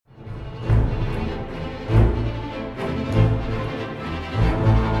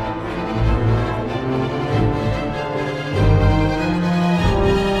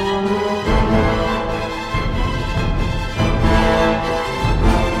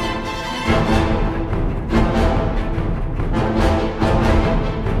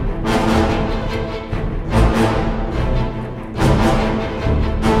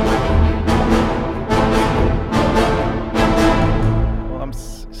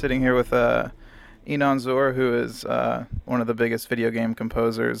sitting here with Enon Zur, who is one of the biggest video game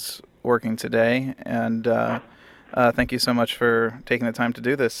composers working today. And thank you so much for taking the time to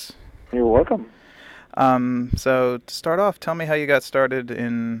do this. You're welcome. So to start off, tell me how you got started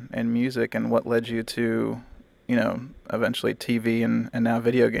in music and what led you to, eventually TV and now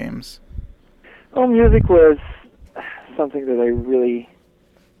video games. Well, music was something that I really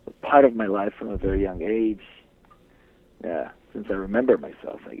was part of my life from a very young age. Yeah, since I remember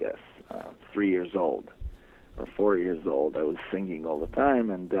myself, I guess. 3 years old or 4 years old, I was singing all the time.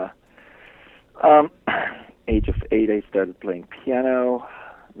 And age of 8, I started playing piano.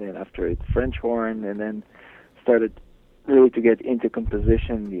 Then after it, French horn, and then started really to get into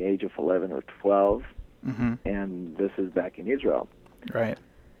composition the age of 11 or 12. Mm-hmm. And this is back in Israel. Right.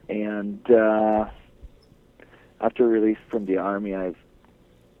 And after release from the army, I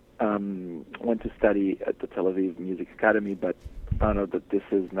went to study at the Tel Aviv Music Academy, but found out that this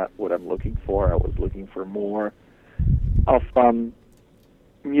is not what I'm looking for. I was looking for more of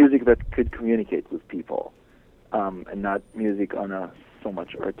music that could communicate with people, and not music on a so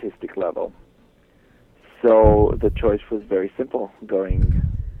much artistic level. So the choice was very simple, going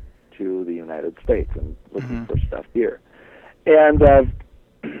to the United States and looking for stuff here. And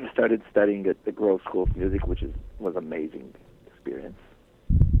started studying at the Grove School of Music, which was an amazing experience.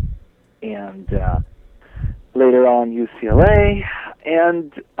 And later on UCLA.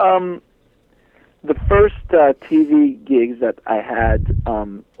 And the first TV gigs that I had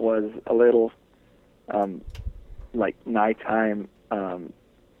was a little like nighttime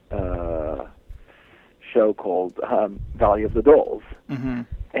show called Valley of the Dolls. Mm-hmm.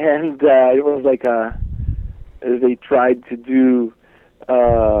 And it was like they tried to do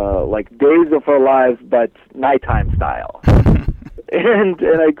like Days of Our Lives, but nighttime style. and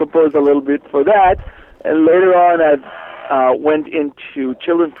I composed a little bit for that. And later on, I went into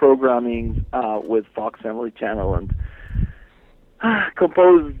children programming with Fox Family Channel and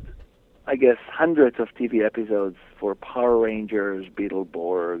composed, I guess, hundreds of TV episodes for Power Rangers,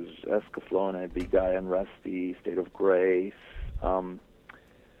 Beetleborgs, Escaflowne, Big Guy and Rusty, State of Grace,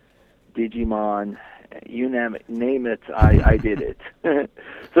 Digimon, you name it, I did it.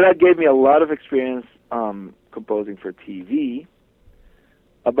 So that gave me a lot of experience composing for TV.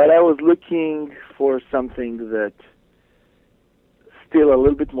 But I was looking for something that still a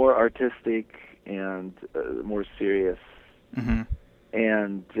little bit more artistic and more serious. Mm-hmm.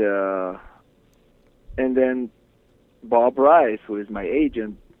 And then Bob Rice, who is my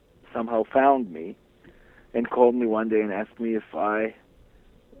agent, somehow found me and called me one day and asked me if I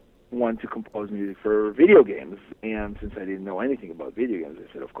want to compose music for video games. And since I didn't know anything about video games, I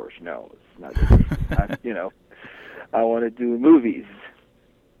said, of course, no. It's not, I want to do movies.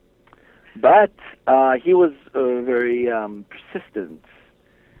 But he was very persistent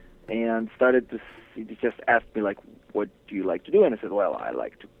and he just asked me, like, what do you like to do? And I said, well, I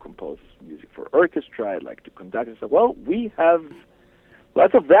like to compose music for orchestra. I'd like to conduct. I said, well, we have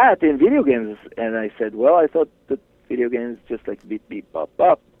lots of that in video games. And I said, well, I thought that video games just like beep, beep, bop,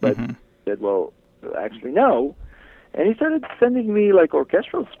 bop. But he said, well, actually, no. And he started sending me, like,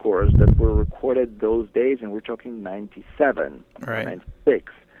 orchestral scores that were recorded those days, and we're talking 97, right.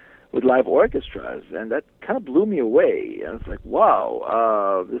 96, with live orchestras. And that kind of blew me away. And it's like,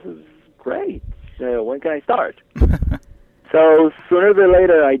 wow, this is great. When can I start? So sooner than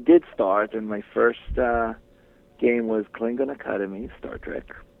later, I did start, and my first game was Klingon Academy, Star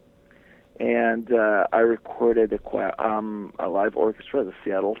Trek. And I recorded a live orchestra, the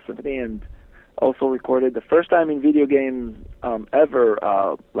Seattle Symphony, and also recorded the first time in video games ever,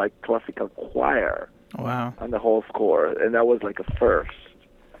 like classical choir. Wow. On the whole score, and that was like a first.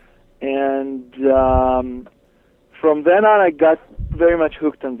 And from then on, I got very much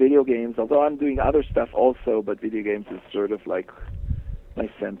hooked on video games, although I'm doing other stuff also, but video games is sort of like my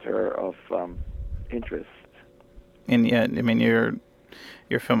center of interest. And yeah, I mean, your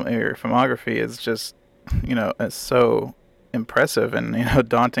filmography is just, is so impressive and,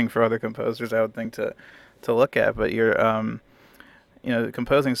 daunting for other composers, I would think, to look at. But you're,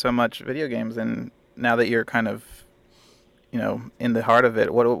 composing so much video games, and now that you're kind of, in the heart of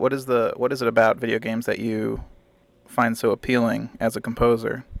it, what is it about video games that you find so appealing as a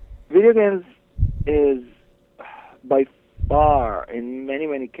composer? Video games is by far, in many,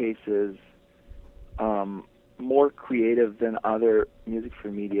 many cases, more creative than other music for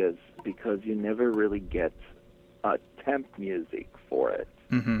medias because you never really get temp music for it.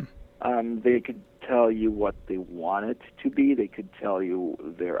 Mm-hmm. They could tell you what they want it to be. They could tell you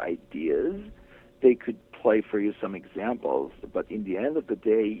their ideas. They could play for you some examples. But in the end of the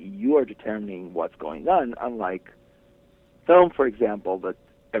day, you are determining what's going on, unlike film, for example, that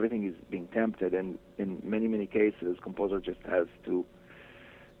everything is being tempted, and in many cases, composer just has to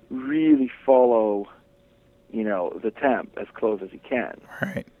really follow, the temp as close as he can,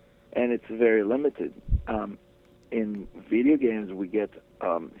 Right. and it's very limited. In video games, we get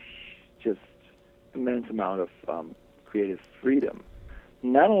just immense amount of creative freedom.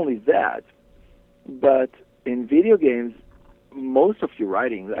 Not only that, but in video games, most of your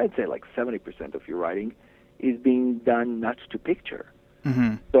writing, I'd say like 70% of your writing, is being done not to picture.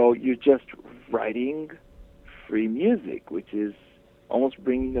 Mm-hmm. So you're just writing free music, which is almost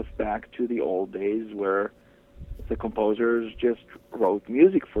bringing us back to the old days where the composers just wrote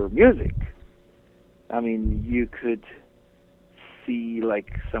music for music. I mean, you could see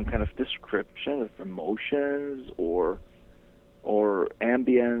like some kind of description of emotions or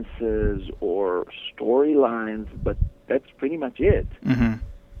ambiances or storylines, but that's pretty much it. Mm-hmm.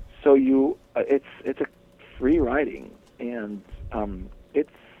 So it's a free writing, and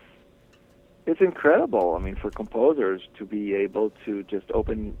it's incredible. I mean, for composers to be able to just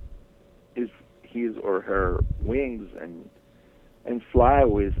open his or her wings and fly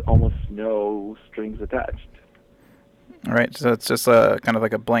with almost no strings attached. All right. So it's just kind of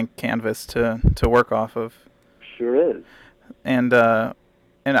like a blank canvas to work off of. Sure is. And I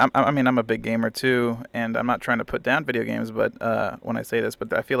mean, I'm a big gamer too, and I'm not trying to put down video games, but when I say this,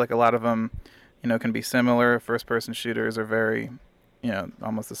 but I feel like a lot of them, can be similar. First-person shooters are very,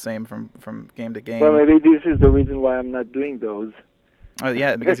 almost the same from game to game. Well, maybe this is the reason why I'm not doing those. Oh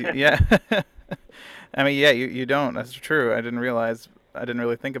yeah, because yeah, I mean, yeah, you don't. That's true. I didn't realize. I didn't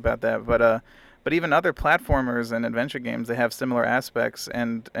really think about that, but even other platformers and adventure games, they have similar aspects,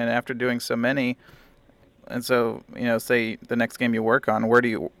 and after doing so many. And so, say the next game you work on,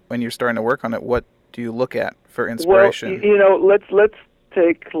 when you're starting to work on it, what do you look at for inspiration? Well, let's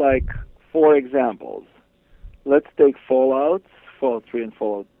take like 4 examples. Let's take Fallout 3 and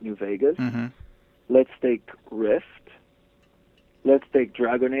Fallout New Vegas. Mm-hmm. Let's take Rift. Let's take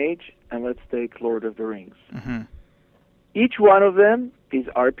Dragon Age, and let's take Lord of the Rings. Mm-hmm. Each one of them is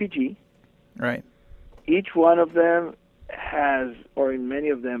RPG. Right. Each one of them has, or in many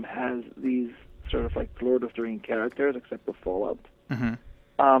of them, has these sort of like Lord of the Rings characters, except for Fallout. Mm-hmm.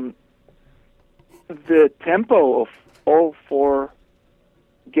 The tempo of all 4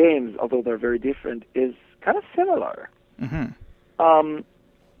 games, although they're very different, is kind of similar. Mm-hmm.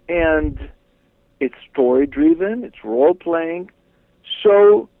 And it's story-driven, it's role-playing,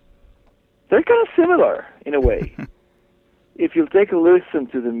 so they're kind of similar in a way. If you take a listen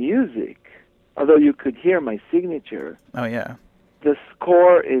to the music, although you could hear my signature, Oh yeah. the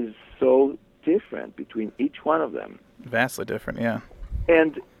score is so different between each one of them. Vastly different, yeah.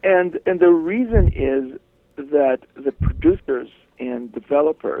 And the reason is that the producers and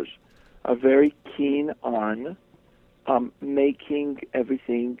developers are very keen on making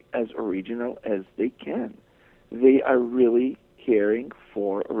everything as original as they can. They are really caring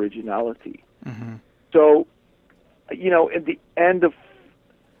for originality. Mm-hmm. So, at the end of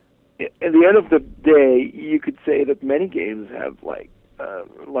the day, you could say that many games have like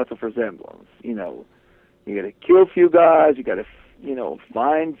lots of resemblance. You got to kill a few guys, you got to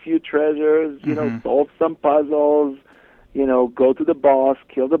find few treasures, Mm-hmm. solve some puzzles, go to the boss,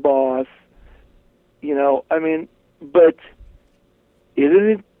 kill the boss. I mean, but isn't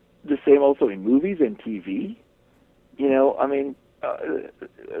it the same also in movies and TV? I mean, a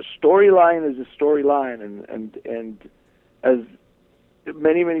storyline is a storyline, and as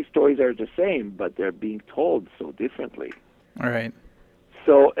many stories are the same, but they're being told so differently. All right.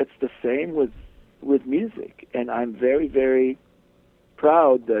 So it's the same with music, and I'm very, very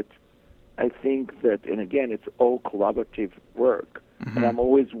proud that I think that, and again, it's all collaborative work, Mm-hmm. and I'm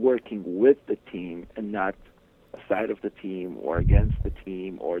always working with the team and not aside of the team or against the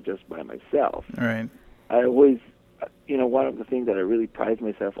team or just by myself. All right. I always, one of the things that I really pride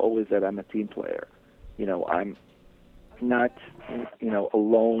myself always that I'm a team player. I'm not, a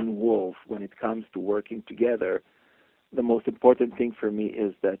lone wolf when it comes to working together. The most important thing for me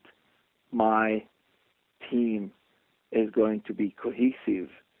is that my team is going to be cohesive,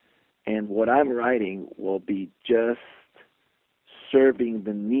 and what I'm writing will be just serving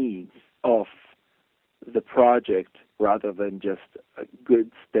the needs of the project rather than just a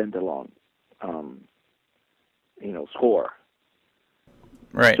good standalone, score.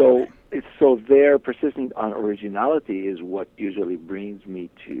 Right. So their persistence on originality is what usually brings me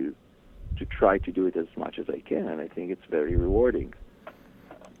to try to do it as much as I can, and I think it's very rewarding.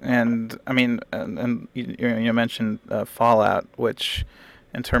 And I mean, and you mentioned Fallout, which,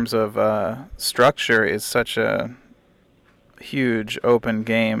 in terms of structure, is such a huge open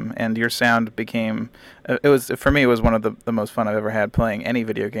game, and your sound became it was for me it was one of the most fun I've ever had playing any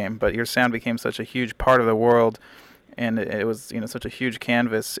video game. But your sound became such a huge part of the world, and it was such a huge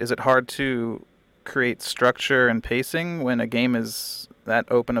canvas. Is it hard to create structure and pacing when a game is that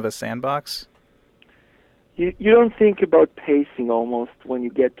open of a sandbox? You don't think about pacing almost when you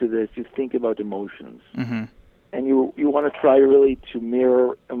get to this. You think about emotions. Mm-hmm. And you want to try really to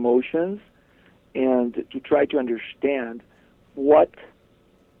mirror emotions and to try to understand what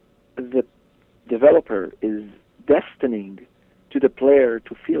the developer is destining to the player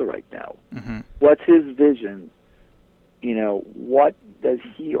to feel right now. Mm-hmm. What's his vision? What does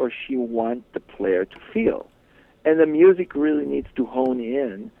he or she want the player to feel? And the music really needs to hone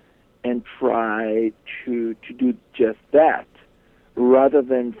in and try to do just that, rather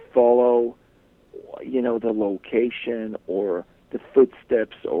than follow, the location or the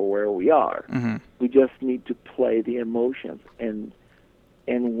footsteps or where we are. Mm-hmm. We just need to play the emotions, and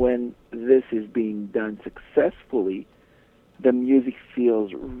when this is being done successfully, the music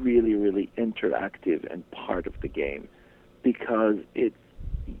feels really, really interactive and part of the game, because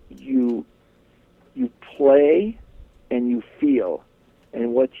you play and you feel,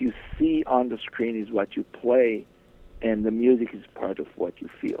 and what you see on the screen is what you play, and the music is part of what you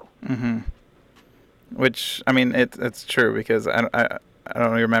feel. Mm-hmm. Which, I mean, it's true, because I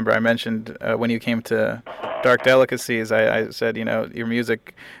don't remember, I mentioned when you came to Dark Delicacies, I said, your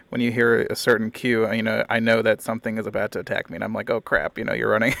music, when you hear a certain cue, I know that something is about to attack me, and I'm like, oh crap, you're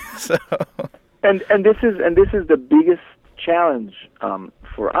running. So. And this is the biggest challenge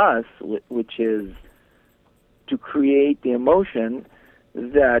for us, which is to create the emotion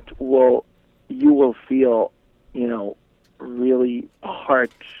that you will feel, really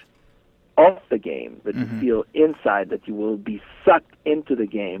part of the game, that Mm-hmm. you feel inside, that you will be sucked into the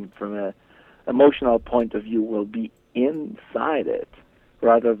game from an emotional point of view, will be inside it,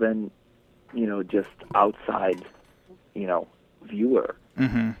 rather than, just outside, viewer.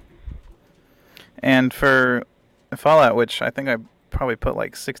 Mm-hmm. And for Fallout, which I think I probably put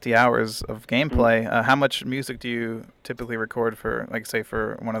like 60 hours of gameplay, how much music do you typically record for, like, say,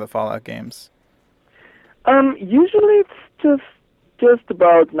 for one of the Fallout games? Usually it's just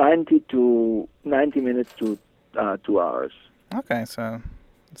about 90 minutes to 2 hours. Okay, so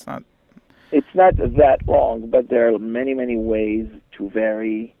it's not... It's not that long, but there are many, many ways to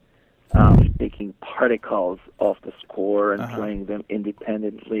vary taking particles off the score and playing them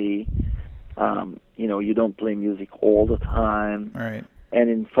independently. You don't play music all the time. Right. And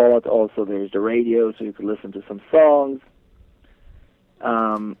in Fallout also there's the radio, so you can listen to some songs.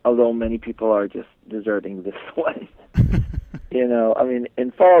 Although many people are just deserting this one.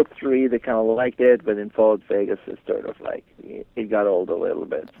 In Fallout 3 they kind of liked it, but in Fallout Vegas it's sort of like, it got old a little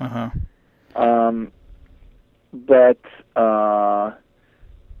bit. Uh-huh. But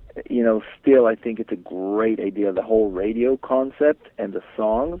still I think it's a great idea. The whole radio concept and the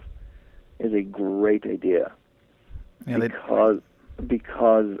songs is a great idea. Yeah, because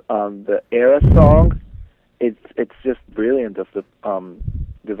the Era song, it's just brilliant of the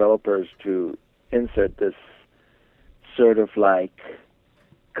developers to insert this sort of like,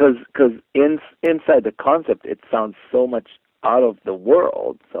 because inside the concept it sounds so much out of the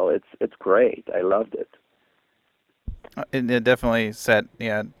world, so it's great. I loved it. It definitely set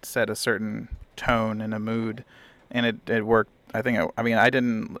a certain tone and a mood, and it worked. I think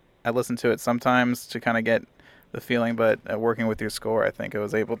I listened to it sometimes to kind of get the feeling, but working with your score, I think it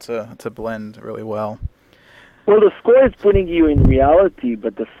was able to blend really well. Well, the score is putting you in reality,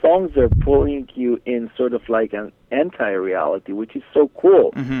 but the songs are pulling you in sort of like an anti-reality, which is so cool,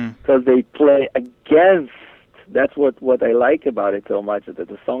 because they play against. That's what I like about it so much, that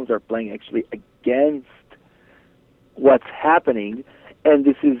the songs are playing actually against what's happening, and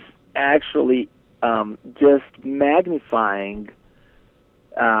this is actually just magnifying,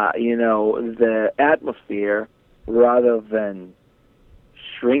 the atmosphere rather than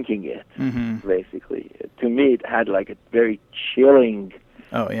shrinking it. Basically, to me, it had like a very chilling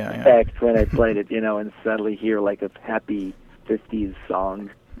effect when I played it, and suddenly hear like a happy 50s song.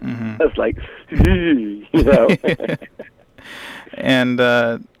 It's like, And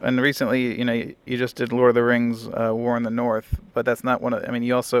recently, you just did Lord of the Rings, War in the North, but that's not one of. I mean,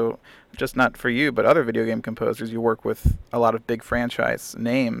 you also, just not for you, but other video game composers, you work with a lot of big franchise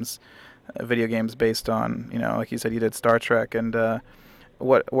names, video games based on, like you said, you did Star Trek. And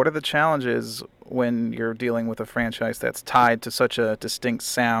what are the challenges when you're dealing with a franchise that's tied to such a distinct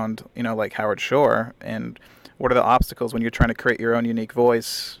sound, like Howard Shore? And what are the obstacles when you're trying to create your own unique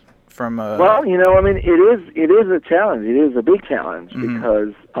voice from a... Well, it is a challenge. It is a big challenge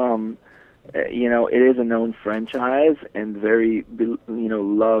because It is a known franchise and very,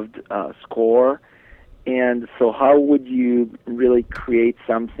 loved score. And so how would you really create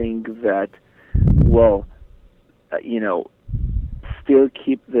something that will, still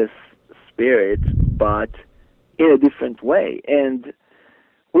keep this spirit, but in a different way? And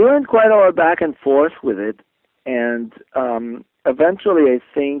we went quite a lot back and forth with it. And eventually I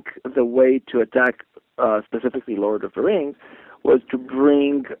think the way to attack specifically Lord of the Rings was to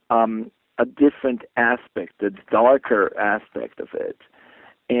bring a different aspect, a darker aspect of it,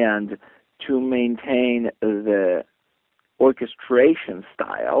 and to maintain the orchestration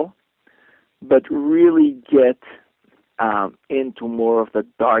style, but really get into more of the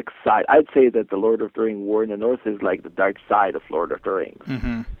dark side. I'd say that the Lord of the Rings War in the North is like the dark side of Lord of the Rings.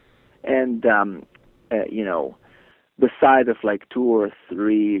 Mm-hmm. And, the side of like 2 or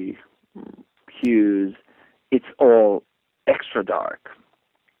 3 hues, it's all extra dark.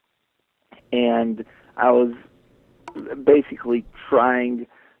 And I was basically trying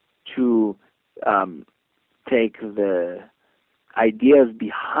to take the ideas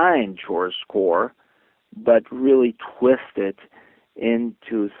behind Shore's score, but really twist it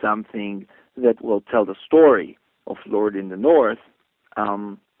into something that will tell the story of Lord in the North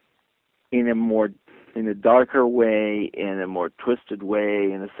in a darker way, in a more twisted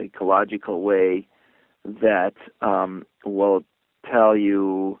way, in a psychological way that will tell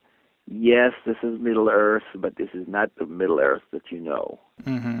you, yes, this is Middle Earth, but this is not the Middle Earth that you know.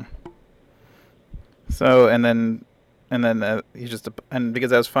 Mm-hmm. So, and then because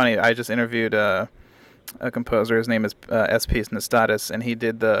that was funny, I just interviewed a composer. His name is S.P. Nestatis, and he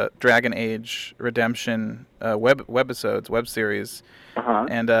did the Dragon Age Redemption web series. Uh-huh.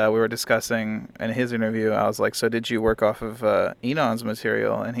 And we were discussing in his interview. I was like, "So did you work off of Enon's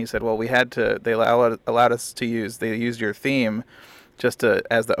material?" And he said, "Well, we had to. They allowed us to use. They used your theme just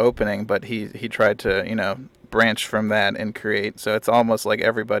as the opening, but he tried to branch from that and create. So it's almost like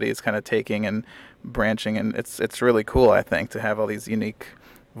everybody is kind of taking and branching, and it's really cool. I think to have all these unique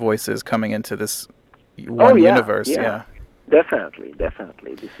voices coming into this one universe. Yeah. Definitely. This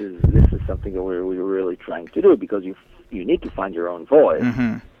is something that we're really trying to do, because you need to find your own voice,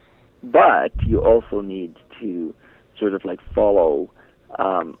 mm-hmm. but you also need to sort of like follow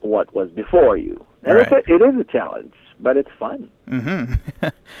what was before you. And right. it is a challenge, but it's fun. Mm-hmm.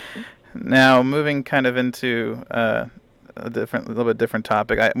 Now, moving kind of into a little bit different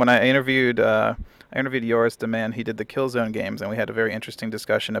topic. When I interviewed Joris de Man, he did the Killzone games, and we had a very interesting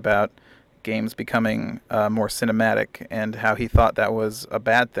discussion about games becoming more cinematic and how he thought that was a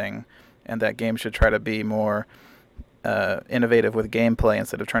bad thing, and that games should try to be more innovative with gameplay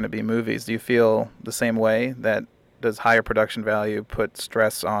instead of trying to be movies. Do you feel the same way? That does higher production value put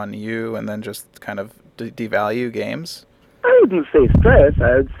stress on you and then just kind of devalue games? I wouldn't say stress.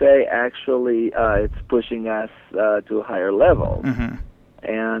 I would say actually it's pushing us to a higher level. Mm-hmm.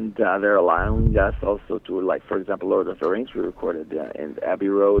 And they're allowing us also to, like, for example, Lord of the Rings, we recorded in Abbey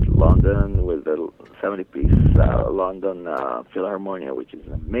Road, London, with the 70-piece London Philharmonia, which is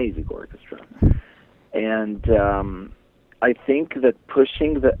an amazing orchestra. And I think that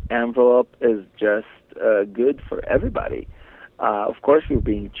pushing the envelope is just good for everybody. Of course, we're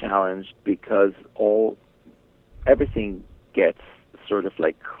being challenged because everything gets sort of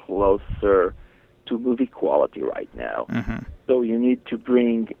like closer to movie quality right now. Mm-hmm. So you need to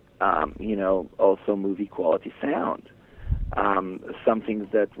bring, also movie quality sound. Something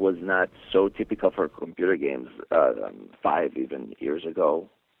that was not so typical for computer games 5 even years ago.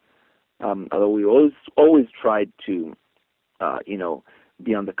 Although we always tried to,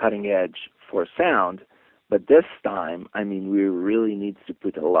 be on the cutting edge for sound, but this time, we really need to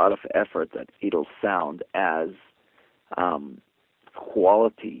put a lot of effort that it'll sound as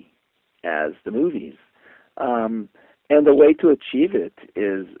quality as the movies. And the way to achieve it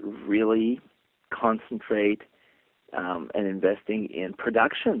is really concentrate and investing in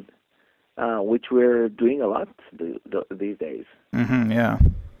production, which we're doing a lot these days. Mm-hmm, yeah.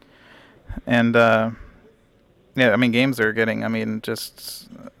 And, games are getting, just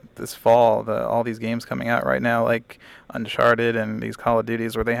this fall, all these games coming out right now, like Uncharted and these Call of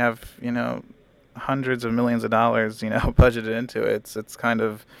Duties, where they have, hundreds of millions of dollars, budgeted into it. It's kind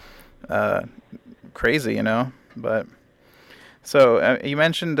of crazy, But so you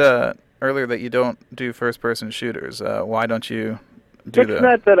mentioned earlier that you don't do first-person shooters. Why don't you do them? It's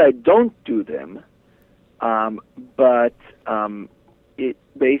not that I don't do them, but it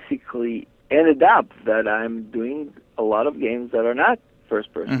basically ended up that I'm doing a lot of games that are not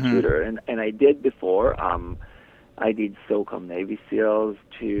first-person mm-hmm. shooter, and I did before. I did SOCOM Navy SEALs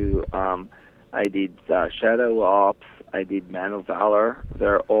too. I did Shadow Ops. I did Man of Valor.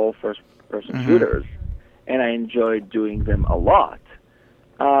 They're all first-person Mm-hmm. shooters, and I enjoyed doing them a lot.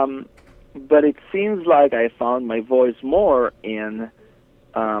 But it seems like I found my voice more in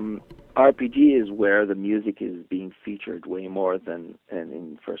RPGs, where the music is being featured way more than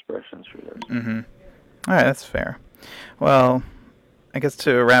in first-person shooters. Mm-hmm. All right, that's fair. Well, I guess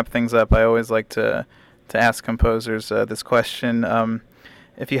to wrap things up, I always like to ask composers this question.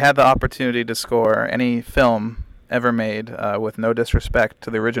 If you had the opportunity to score any film ever made, with no disrespect to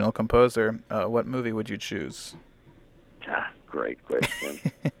the original composer, what movie would you choose? Great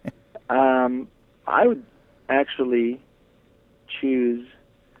question. I would actually choose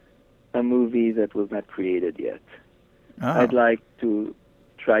a movie that was not created yet. Oh. I'd like to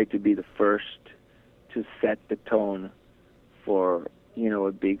try to be the first to set the tone for,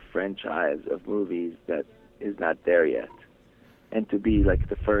 a big franchise of movies that is not there yet, and to be like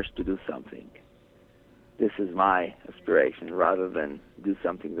the first to do something. This is my aspiration, rather than do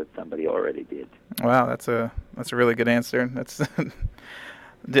something that somebody already did. Wow, that's a really good answer. That's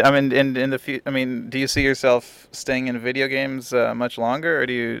I mean, in the do you see yourself staying in video games much longer, or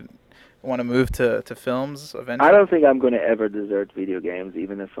do you want to move to films eventually? I don't think I'm going to ever desert video games,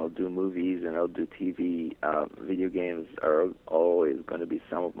 even if I'll do movies and I'll do TV. Video games are always going to be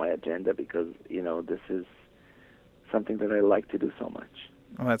some of my agenda, because, this is something that I like to do so much.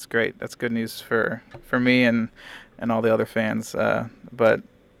 Well, that's great. That's good news for me and all the other fans. But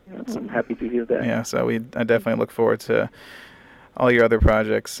I'm happy to hear that. yeah, so I definitely look forward to all your other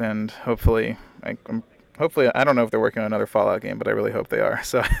projects, and hopefully I don't know if they're working on another Fallout game, but I really hope they are.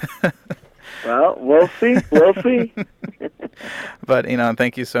 So. Well, we'll see. We'll see. But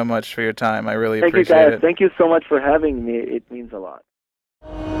thank you so much for your time. I really appreciate it. Thank you so much for having me. It means a lot.